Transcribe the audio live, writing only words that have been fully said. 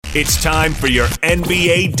It's time for your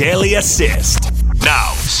NBA Daily Assist.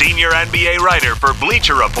 Now, senior NBA writer for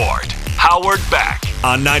Bleacher Report, Howard Beck,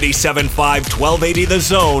 on 97.5 1280 The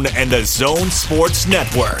Zone and the Zone Sports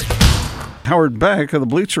Network. Howard Beck of the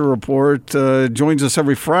Bleacher Report joins us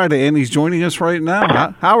every Friday, and he's joining us right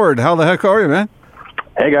now. Howard, how the heck are you, man?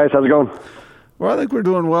 Hey, guys. How's it going? Well, I think we're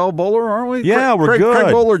doing well, Bowler, aren't we? Yeah, we're good.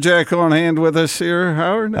 Craig Bowlerjack on hand with us here,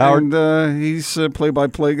 Howard. And he's a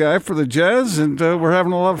play-by-play guy for the Jazz, and we're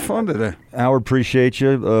having a lot of fun today. Howard, appreciate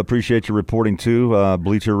you. Appreciate you reporting too,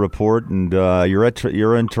 Bleacher Report. And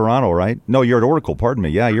you're in Toronto, right? No, you're at Oracle. Pardon me.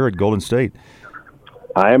 Yeah, you're at Golden State.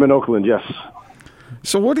 I am in Oakland. Yes.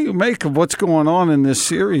 So what do you make of what's going on in this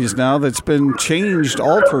series now that's been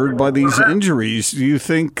altered by these injuries? Do you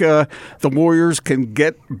think the Warriors can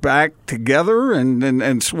get back together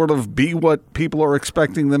and sort of be what people are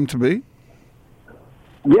expecting them to be?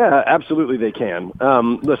 Yeah, absolutely they can.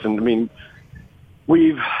 Listen, I mean,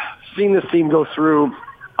 we've seen this team go through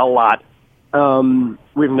a lot.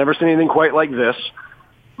 We've never seen anything quite like this.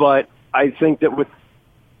 But I think that with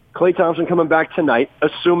Klay Thompson coming back tonight,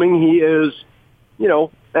 assuming he is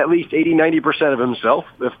at least 80, 90% of himself,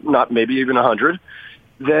 if not maybe even 100,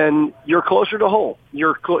 then you're closer to whole.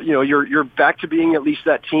 You're back to being at least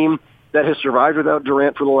that team that has survived without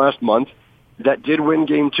Durant for the last month, that did win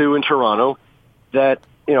Game 2 in Toronto, that,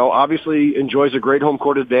 obviously enjoys a great home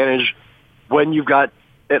court advantage when you've got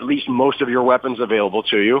at least most of your weapons available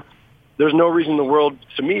to you. There's no reason in the world,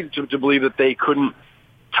 to me, to believe that they couldn't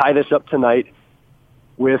tie this up tonight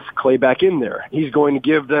with Klay back in there. He's going to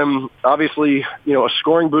give them, obviously, a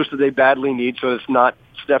scoring boost that they badly need, so it's not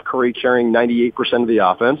Steph Curry carrying 98% of the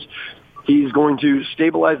offense. He's going to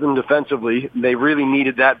stabilize them defensively. They really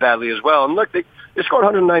needed that badly as well. And look, they scored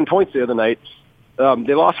 109 points the other night.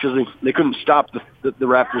 They lost because they couldn't stop the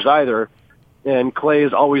Raptors either. And Klay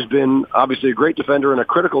has always been, obviously, a great defender and a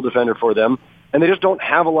critical defender for them. And they just don't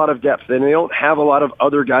have a lot of depth, and they don't have a lot of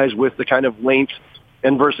other guys with the kind of length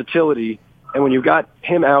and versatility. And when you've got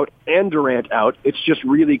him out and Durant out, it's just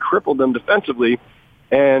really crippled them defensively.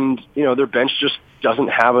 And, their bench just doesn't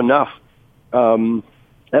have enough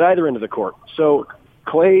at either end of the court. So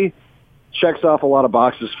Klay checks off a lot of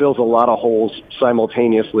boxes, fills a lot of holes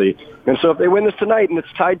simultaneously. And so if they win this tonight and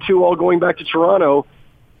it's tied 2 all going back to Toronto,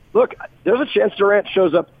 look, there's a chance Durant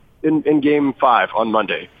shows up in Game 5 on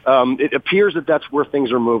Monday. It appears that that's where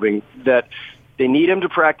things are moving, that they need him to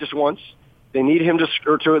practice once. They need him to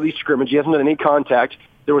at least scrimmage. He hasn't done any contact.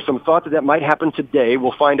 There was some thought that might happen today.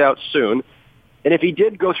 We'll find out soon. And if he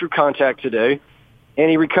did go through contact today and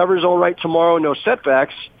he recovers all right tomorrow, no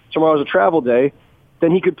setbacks, tomorrow's a travel day,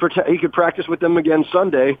 then he could practice with them again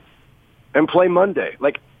Sunday and play Monday.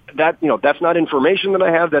 Like that, that's not information that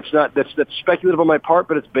I have. That's speculative on my part,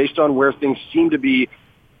 but it's based on where things seem to be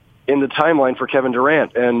in the timeline for Kevin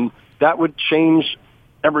Durant. And that would change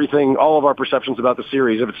everything, all of our perceptions about the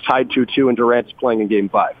series if it's tied 2-2 and Durant's playing in Game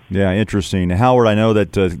 5. Yeah, interesting. Howard, I know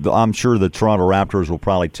that I'm sure the Toronto Raptors will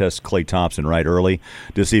probably test Klay Thompson right early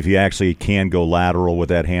to see if he actually can go lateral with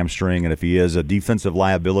that hamstring and if he is a defensive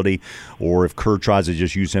liability or if Kerr tries to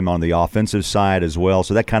just use him on the offensive side as well.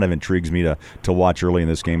 So that kind of intrigues me to watch early in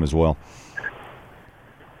this game as well.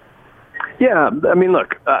 Yeah, I mean,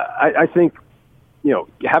 look, I think,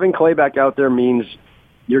 having Klay back out there means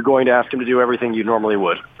you're going to ask him to do everything you normally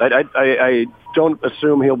would. I don't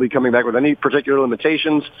assume he'll be coming back with any particular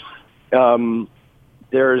limitations. There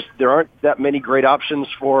aren't that many great options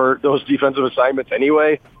for those defensive assignments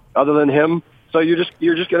anyway, other than him. So you're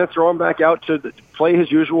just going to throw him back out to play his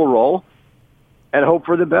usual role and hope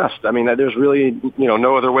for the best. I mean, there's really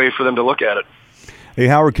no other way for them to look at it. Hey,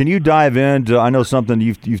 Howard, can you dive into, I know something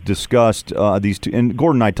you've discussed, these two, and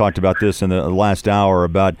Gordon and I talked about this in the last hour,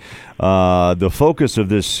 about the focus of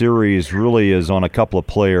this series really is on a couple of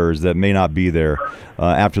players that may not be there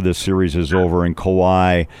after this series is over, in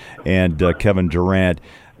Kawhi and Kevin Durant.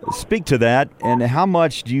 Speak to that, and how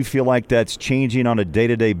much do you feel like that's changing on a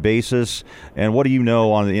day-to-day basis, and what do you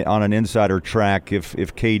know on an insider track if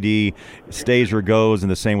KD stays or goes, and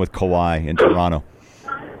the same with Kawhi in Toronto?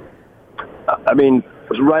 I mean,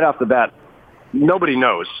 right off the bat, nobody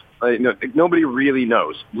knows. Nobody really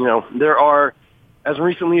knows. There are, as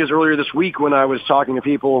recently as earlier this week when I was talking to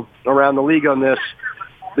people around the league on this,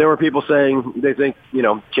 there were people saying they think,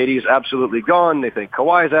 KD is absolutely gone. They think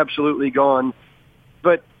Kawhi is absolutely gone.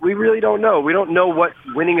 But we really don't know. We don't know what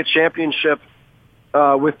winning a championship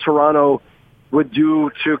with Toronto would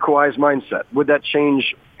do to Kawhi's mindset. Would that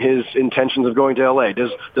change his intentions of going to L.A.?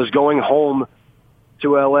 Does going home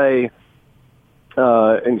to L.A.,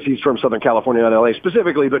 and he's from Southern California, not L.A.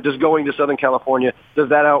 specifically, but does going to Southern California, does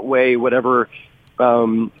that outweigh whatever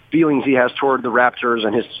feelings he has toward the Raptors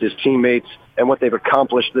and his teammates and what they've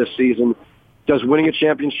accomplished this season. Does winning a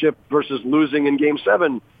championship versus losing in Game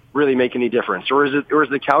 7 really make any difference? Or is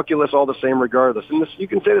the calculus all the same regardless? And you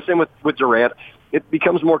can say the same with Durant. It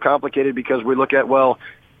becomes more complicated because we look at, well,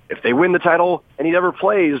 if they win the title and he never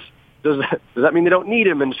plays, does that mean they don't need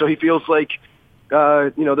him? And so he feels like,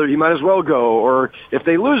 he might as well go. Or if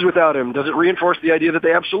they lose without him, does it reinforce the idea that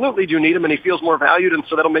they absolutely do need him and he feels more valued, and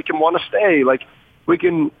so that'll make him want to stay? Like, we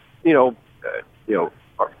can,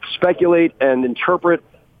 speculate and interpret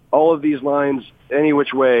all of these lines any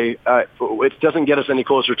which way. It doesn't get us any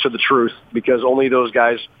closer to the truth because only those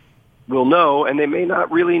guys will know, and they may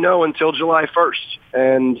not really know until July 1st.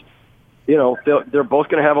 And, they're both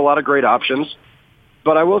going to have a lot of great options.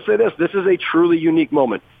 But I will say this is a truly unique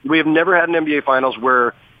moment. We have never had an NBA Finals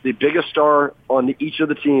where the biggest star on each of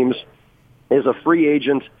the teams is a free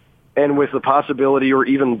agent and with the possibility or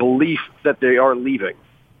even belief that they are leaving.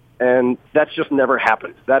 And that's just never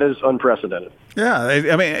happened. That is unprecedented. Yeah,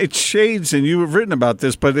 I mean, it shades, and you have written about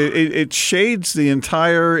this, but it shades the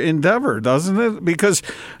entire endeavor, doesn't it? Because,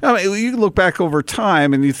 you look back over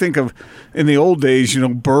time and you think of, in the old days,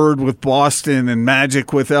 Bird with Boston and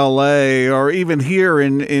Magic with L.A., or even here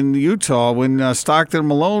in Utah when Stockton and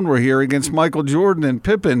Malone were here against Michael Jordan and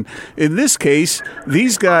Pippen. In this case,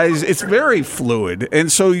 these guys, it's very fluid, and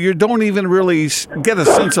so you don't even really get a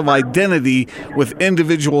sense of identity with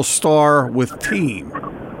individual star with team.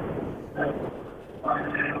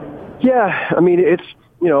 Yeah, it's,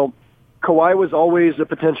 Kawhi was always a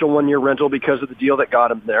potential one-year rental because of the deal that got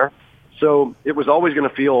him there. So it was always going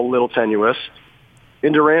to feel a little tenuous.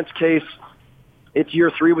 In Durant's case, it's year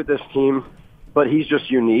 3 with this team, but he's just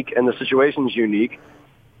unique, and the situation's unique.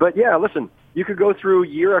 But, yeah, listen, you could go through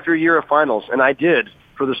year after year of finals, and I did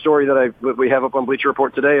for the story that we have up on Bleacher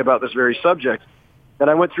Report today about this very subject. And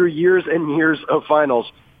I went through years and years of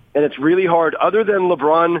finals, and it's really hard, other than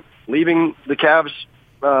LeBron leaving the Cavs,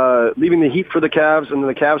 leaving the Heat for the Cavs and then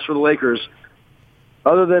the Cavs for the Lakers,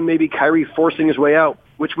 other than maybe Kyrie forcing his way out,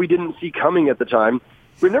 which we didn't see coming at the time.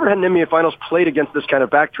 We've never had an NBA Finals played against this kind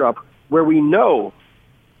of backdrop where we know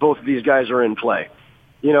both of these guys are in play.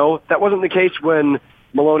 That wasn't the case when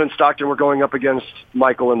Malone and Stockton were going up against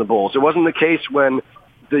Michael and the Bulls. It wasn't the case when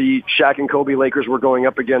the Shaq and Kobe Lakers were going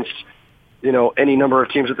up against, any number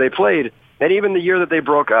of teams that they played. And even the year that they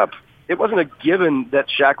broke up, it wasn't a given that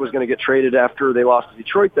Shaq was going to get traded after they lost to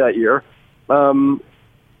Detroit that year.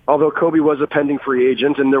 Although Kobe was a pending free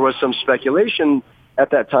agent and there was some speculation at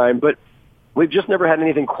that time, but we've just never had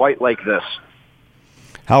anything quite like this.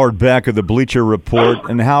 Howard Beck of the Bleacher Report.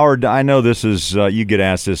 And Howard, I know this is you get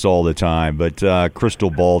asked this all the time, but crystal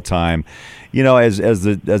ball time. As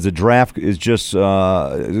the draft is just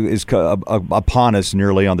is upon us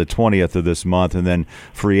nearly on the 20th of this month, and then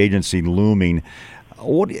free agency looming.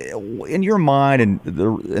 What, in your mind and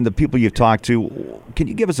the people you've talked to, can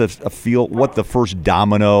you give us a feel what the first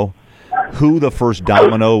domino, who the first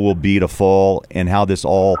domino will be to fall, and how this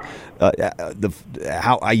all,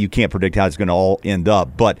 how you can't predict how it's going to all end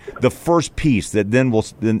up, but the first piece that then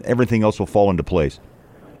everything else will fall into place?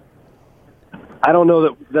 I don't know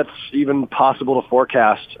that that's even possible to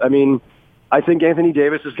forecast. I think Anthony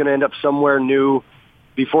Davis is going to end up somewhere new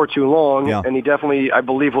before too long, yeah. And he definitely, I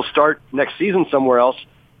believe, will start next season somewhere else.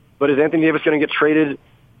 But is Anthony Davis going to get traded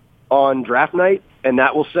on draft night, and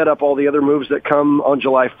that will set up all the other moves that come on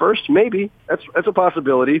July 1st? Maybe. That's a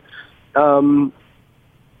possibility. But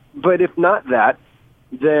if not that,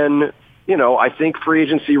 then, I think free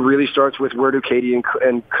agency really starts with where do KD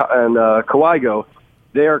and Kawhi go.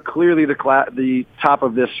 They are clearly the top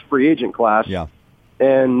of this free agent class. Yeah.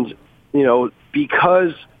 And,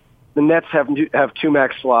 because the Nets have 2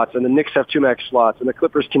 max slots, and the Knicks have 2 max slots, and the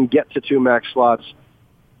Clippers can get to 2 max slots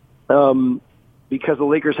because the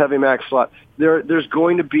Lakers have a max slot. There's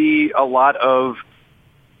going to be a lot of,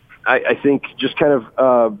 I think, just kind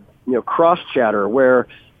of cross chatter where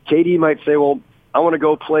KD might say, well, I want to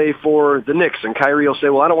go play for the Knicks, and Kyrie will say,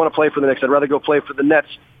 well, I don't want to play for the Knicks. I'd rather go play for the Nets.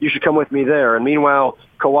 You should come with me there. And meanwhile,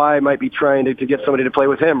 Kawhi might be trying to get somebody to play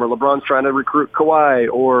with him, or LeBron's trying to recruit Kawhi,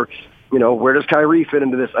 or where does Kyrie fit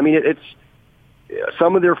into this? It's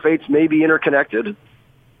some of their fates may be interconnected.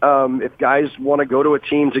 If guys want to go to a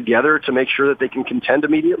team together to make sure that they can contend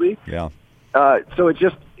immediately. Yeah. So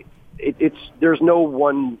it's there's no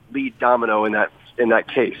one lead domino in that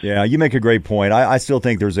case. Yeah, you make a great point. I still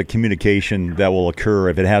think there's a communication that will occur,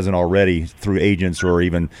 if it hasn't already, through agents or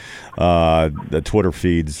even the Twitter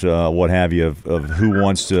feeds, what have you, of who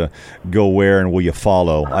wants to go where and will you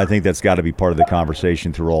follow. I think that's got to be part of the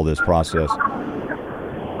conversation through all this process.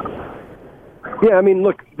 Yeah,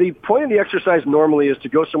 look, the point of the exercise normally is to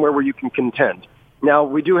go somewhere where you can contend. Now,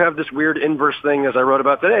 we do have this weird inverse thing, as I wrote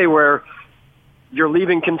about today, where you're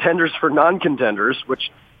leaving contenders for non-contenders,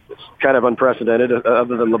 which is kind of unprecedented,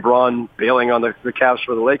 other than LeBron bailing on the Cavs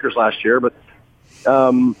for the Lakers last year. But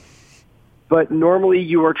normally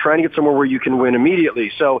you are trying to get somewhere where you can win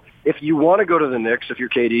immediately. So if you want to go to the Knicks, if you're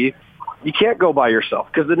KD, you can't go by yourself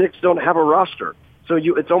because the Knicks don't have a roster. So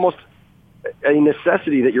it's almost a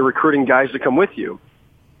necessity that you're recruiting guys to come with you.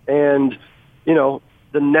 And,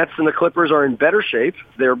 the Nets and the Clippers are in better shape.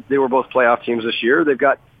 They were both playoff teams this year. They've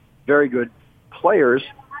got very good players,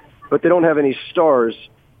 but they don't have any stars.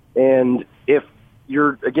 And if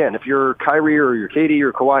you're Kyrie or you're KD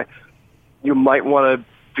or Kawhi, you might want to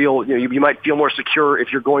feel, you might feel more secure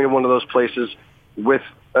if you're going to one of those places with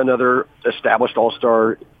another established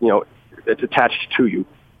all-star, it's attached to you.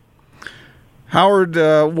 Howard,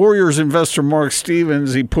 Warriors investor Mark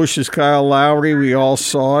Stevens, he pushes Kyle Lowry. We all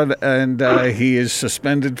saw it, and he is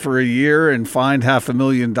suspended for a year and fined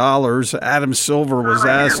 $500,000. Adam Silver was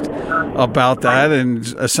asked about that and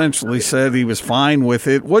essentially said he was fine with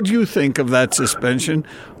it. What do you think of that suspension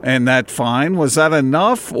and that fine? Was that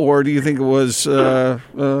enough, or do you think it was a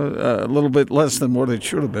little bit less than what it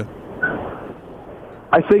should have been?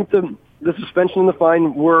 I think the suspension and the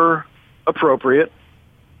fine were appropriate.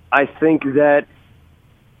 I think that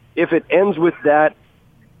if it ends with that,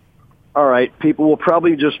 all right, people will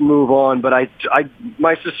probably just move on. But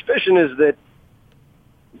my suspicion is that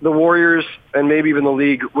the Warriors and maybe even the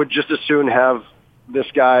league would just as soon have this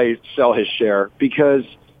guy sell his share, because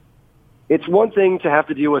it's one thing to have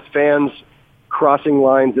to deal with fans crossing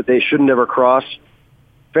lines that they should never cross.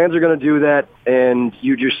 Fans are going to do that, and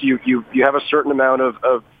you have a certain amount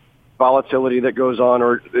of volatility that goes on,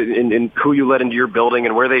 or in who you let into your building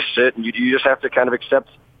and where they sit, and you just have to kind of accept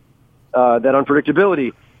that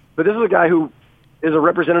unpredictability. But this is a guy who is a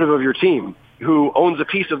representative of your team, who owns a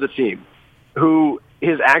piece of the team, who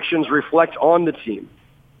his actions reflect on the team.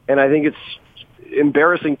 And I think it's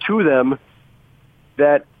embarrassing to them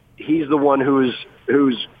that he's the one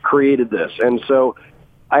who's created this. And so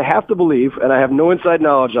I have to believe, and I have no inside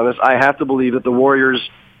knowledge on this, I have to believe that the Warriors'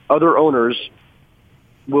 other owners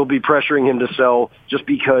will be pressuring him to sell, just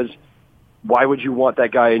because why would you want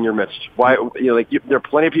that guy in your midst? Why, there are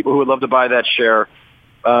plenty of people who would love to buy that share.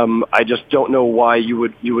 I just don't know why you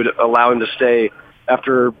would allow him to stay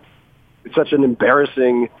after such an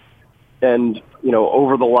embarrassing and,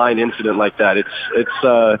 over the line incident like that.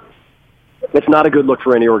 It's not a good look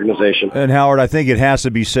for any organization. And Howard, I think it has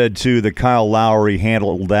to be said too that Kyle Lowry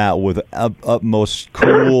handled that with utmost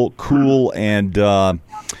cool and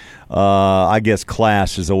I guess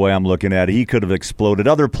class is the way I'm looking at it. He could have exploded.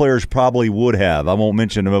 Other players probably would have. I won't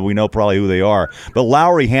mention them, but we know probably who they are. But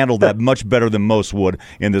Lowry handled that much better than most would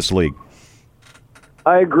in this league.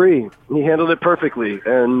 I agree. He handled it perfectly.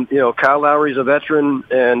 And, Kyle Lowry's a veteran,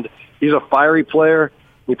 and he's a fiery player.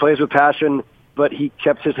 He plays with passion, but he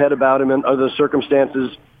kept his head about him in other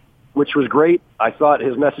circumstances, which was great. I thought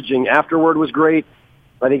his messaging afterward was great.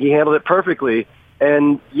 I think he handled it perfectly.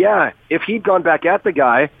 And, yeah, if he'd gone back at the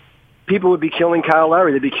guy, people would be killing Kyle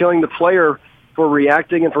Lowry. They'd be killing the player for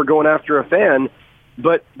reacting and for going after a fan.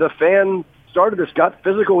 But the fan started this, got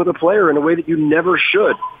physical with a player in a way that you never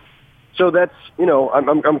should. So that's,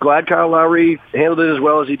 I'm glad Kyle Lowry handled it as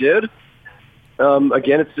well as he did.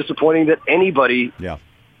 Again, it's disappointing that anybody,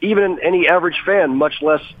 even any average fan, much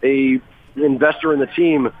less a investor in the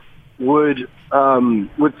team, would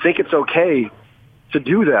think it's okay to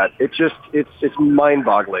do that. It's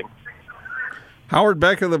mind-boggling. Howard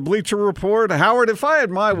Beck of the Bleacher Report. Howard, if I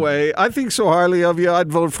had my way, I think so highly of you,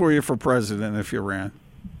 I'd vote for you for president if you ran.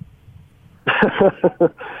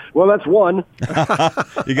 Well, that's one.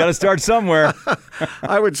 You got to start somewhere.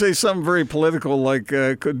 I would say something very political, like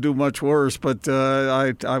could do much worse, but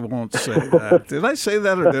I won't say that. Did I say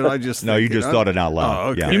that, or did I just No, you just thought it out loud. Oh,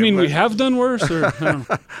 okay. Yeah. You mean we have done worse? Or, no?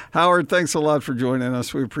 Howard, thanks a lot for joining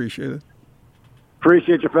us. We appreciate it.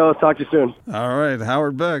 Appreciate you, fellas. Talk to you soon. All right.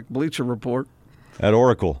 Howard Beck, Bleacher Report. At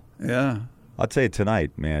Oracle. Yeah. I'll tell you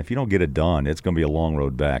tonight, man, if you don't get it done, it's going to be a long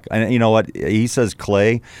road back. And you know what? He says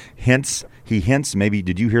Clay hints, maybe,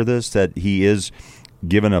 did you hear this, that he is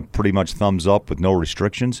given a pretty much thumbs up with no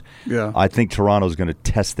restrictions? Yeah. I think Toronto's going to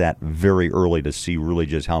test that very early to see really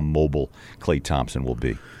just how mobile Klay Thompson will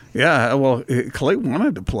be. Yeah, well, Clay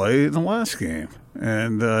wanted to play in the last game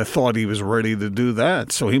and thought he was ready to do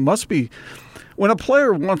that. So he must be – when a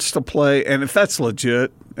player wants to play, and if that's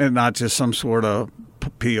legit and not just some sort of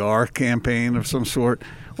PR campaign of some sort,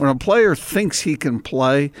 when a player thinks he can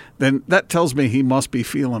play, then that tells me he must be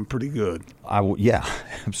feeling pretty good. Yeah,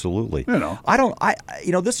 absolutely.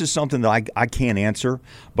 This is something that I can't answer,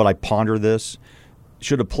 but I ponder this.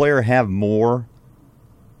 Should a player have more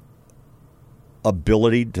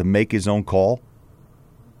ability to make his own call?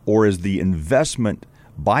 Or is the investment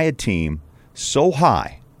by a team so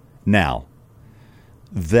high now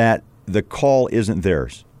that the call isn't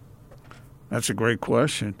theirs? That's a great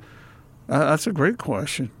question. That's a great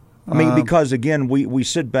question. I mean, because again, we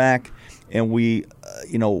sit back and we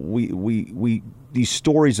these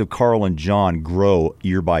stories of Carl and John grow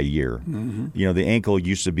year by year. Mm-hmm. You know, the ankle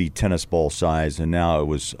used to be tennis ball size, and now it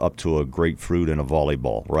was up to a grapefruit and a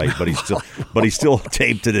volleyball, right? But he still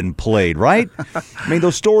taped it and played, right? I mean,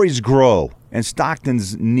 those stories grow. And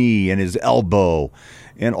Stockton's knee and his elbow,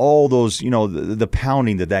 and all those, the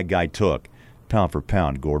pounding that guy took. Pound for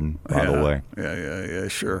pound, Gordon, by the way. Yeah,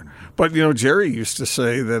 sure. But, Jerry used to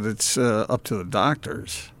say that it's up to the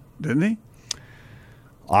doctors, didn't he?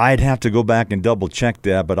 I'd have to go back and double-check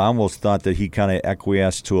that, but I almost thought that he kind of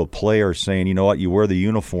acquiesced to a player saying, you know what, you wear the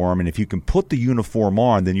uniform, and if you can put the uniform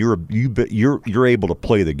on, then you're able to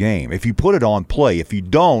play the game. If you put it on, play. If you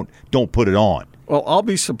don't put it on. Well, I'll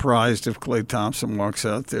be surprised if Klay Thompson walks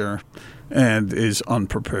out there and is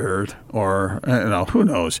unprepared, or who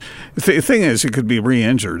knows. The thing is, it could be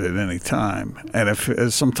re-injured at any time, and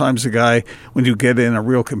if sometimes the guy, when you get in a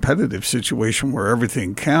real competitive situation where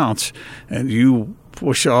everything counts, and you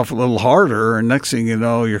push off a little harder, and next thing you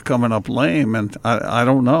know, you're coming up lame, and I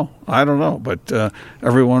don't know, but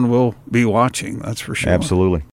everyone will be watching. That's for sure. Absolutely.